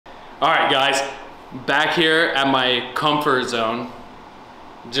All right, guys, back here at my comfort zone.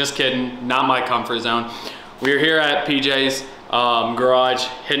 Just kidding, not my comfort zone. We're here at PJ's garage,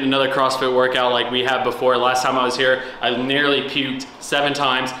 hitting another CrossFit workout like we had before. Last time I was here, I nearly puked 7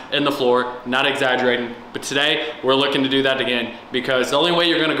 times in the floor, not exaggerating. But today, we're looking to do that again, because the only way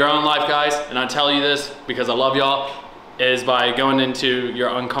you're gonna grow in life, guys, and I tell you this because I love y'all, is by going into your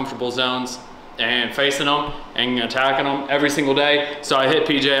uncomfortable zones and facing them and attacking them every single day. So I hit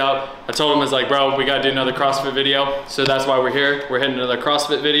PJ up. I told him, I was like, bro, we gotta do another CrossFit video. So that's why we're here. We're hitting another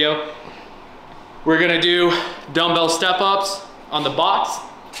CrossFit video. We're gonna do dumbbell step-ups on the box.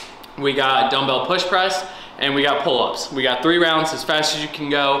 We got dumbbell push press, and we got pull-ups. We got 3 rounds as fast as you can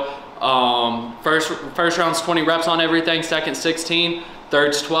go. First round's 20 reps on everything, second 16,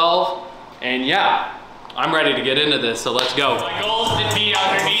 third's 12, and yeah, I'm ready to get into this, so let's go. My goal is to be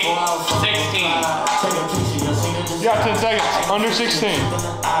underneath 16. You got 10 seconds, under 16.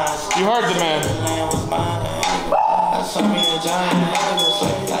 You heard the man.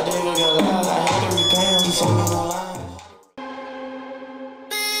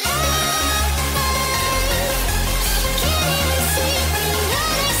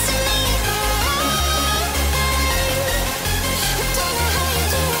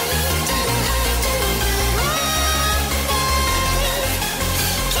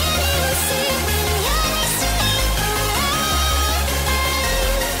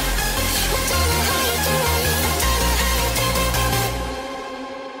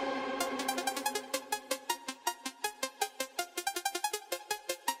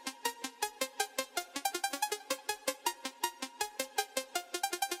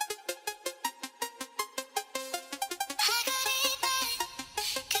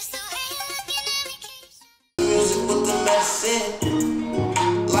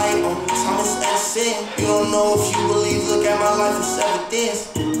 Like on Thomas Edison, you don't know if you believe. Look at my life, it's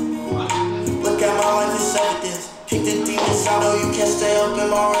evidence. Look at my life, it's evidence. Kick the demons out, oh, you can't stay up in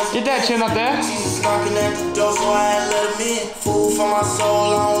my residence. Get that chin up there. Jesus knocking at the door, so I had to let him in. Food for my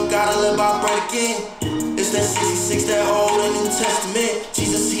soul, I don't gotta live by bread again. It's that 66, that Old and New Testament.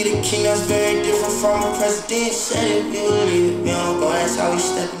 Jesus, he the king, that's very different from a president. Said it, you believe it, we don't go, that's how we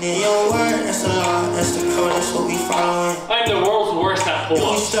stepping in. Your word, that's the law, that's the code, that's what we following. I'm the world's worst at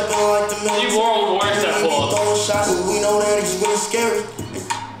pull-ups. Like the world's worst at pull-ups. Shots, but we know that it's really scary.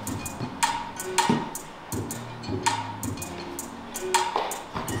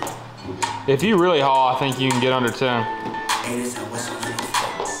 If you really haul, I think you can get under 10.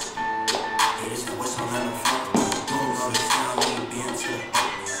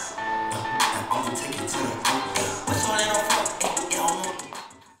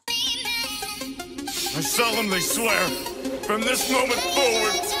 I solemnly swear, from this moment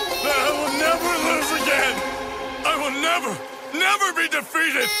forward, that I will never lose again. I will never be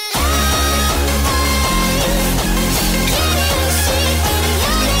defeated.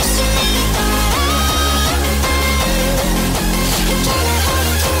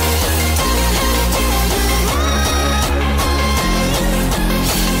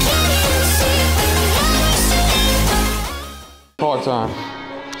 Part time,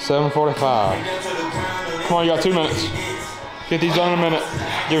 7:45. Come on, you got 2 minutes. Get these done in a minute.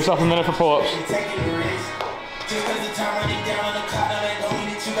 Give yourself a minute for pull-ups.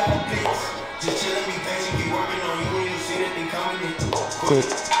 Good.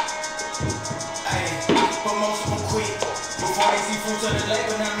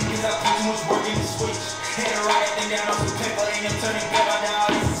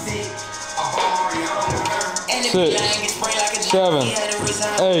 Six, 7,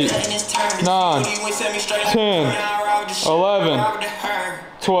 8, 9, 10, 11,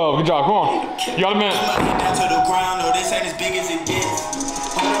 12. Good job. Come on. You got a minute.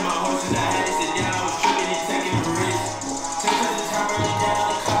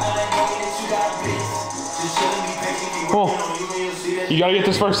 Come on. You gotta get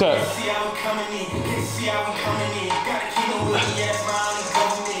this first set.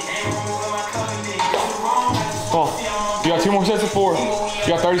 Come on. You got 2 more sets of 4. You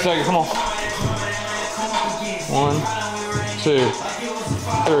got 30 seconds. Come on. 1, 2,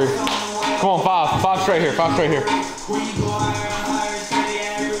 3. Come on, 5. 5 straight here. 5 straight here.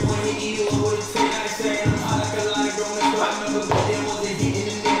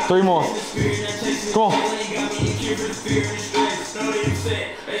 3 more. Come on.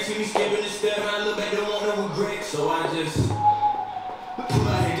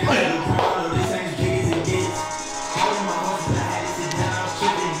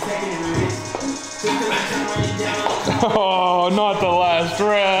 Oh, not the last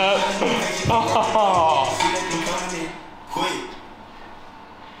rep. Oh.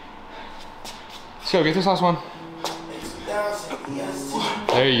 Let's go, get this last one.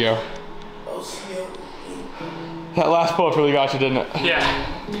 There you go. That last pull-up really got you, didn't it? Yeah.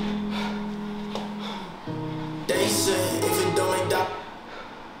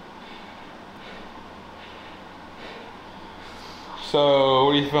 So,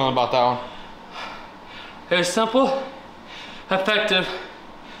 what are you feeling about that one? It was simple, effective,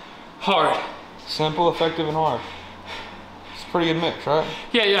 hard. Simple, effective, and hard. It's a pretty good mix, right?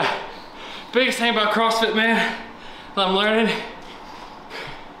 Yeah, yeah. Biggest thing about CrossFit, man, that I'm learning.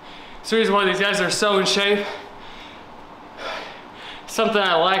 It's the reason why these guys are so in shape. Something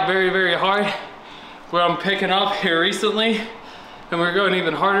I like very, very hard, what I'm picking up here recently, and we're going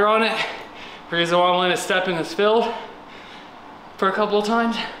even harder on it. The reason why I'm willing to step in this field for a couple of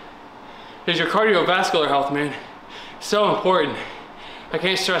times is your cardiovascular health, man. So important. I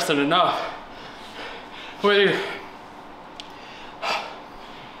can't stress it enough. Whether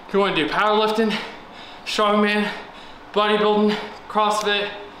you want to do powerlifting, strongman, bodybuilding, CrossFit,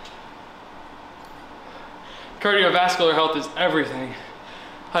 cardiovascular health is everything.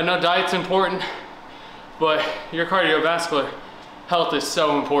 I know diet's important, but your cardiovascular health is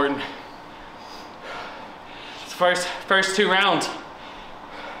so important. It's first 2 rounds,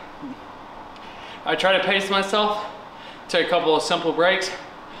 I try to pace myself, take a couple of simple breaks.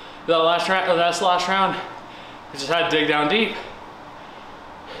 That last round, I just had to dig down deep.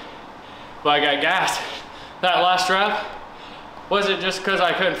 But I got gassed. That last rep wasn't just because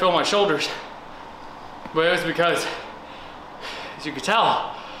I couldn't feel my shoulders, but it was because, as you could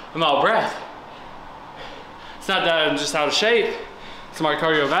tell, I'm out of breath. It's not that I'm just out of shape. It's my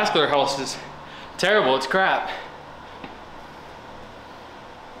cardiovascular health is terrible, it's crap.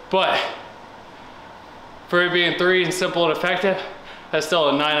 But for it being 3 and simple and effective, that's still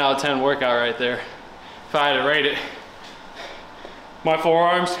a 9 out of 10 workout right there. If I had to rate it. My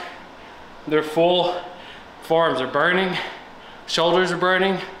forearms, they're full. Forearms are burning. Shoulders are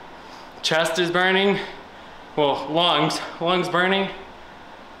burning. Chest is burning. Well, lungs burning.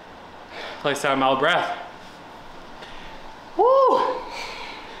 Like I said, I'm out of breath. Woo!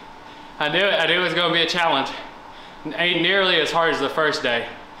 I knew it was gonna be a challenge. It ain't nearly as hard as the first day.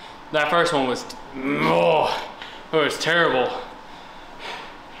 That first one was, oh, it was terrible.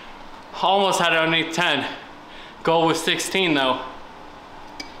 Almost had it underneath 10. Goal was 16 though.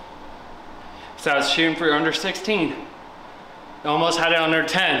 So I was shooting for under 16. Almost had it under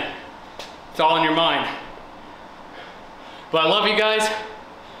 10. It's all in your mind. But I love you guys.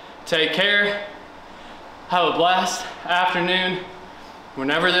 Take care. Have a blessed afternoon.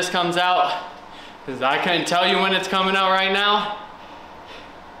 Whenever this comes out, because I couldn't tell you when it's coming out right now.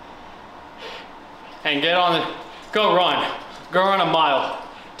 And get on the, go run a mile.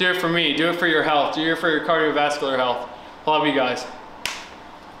 Do it for me, do it for your health, do it for your cardiovascular health. Love you guys.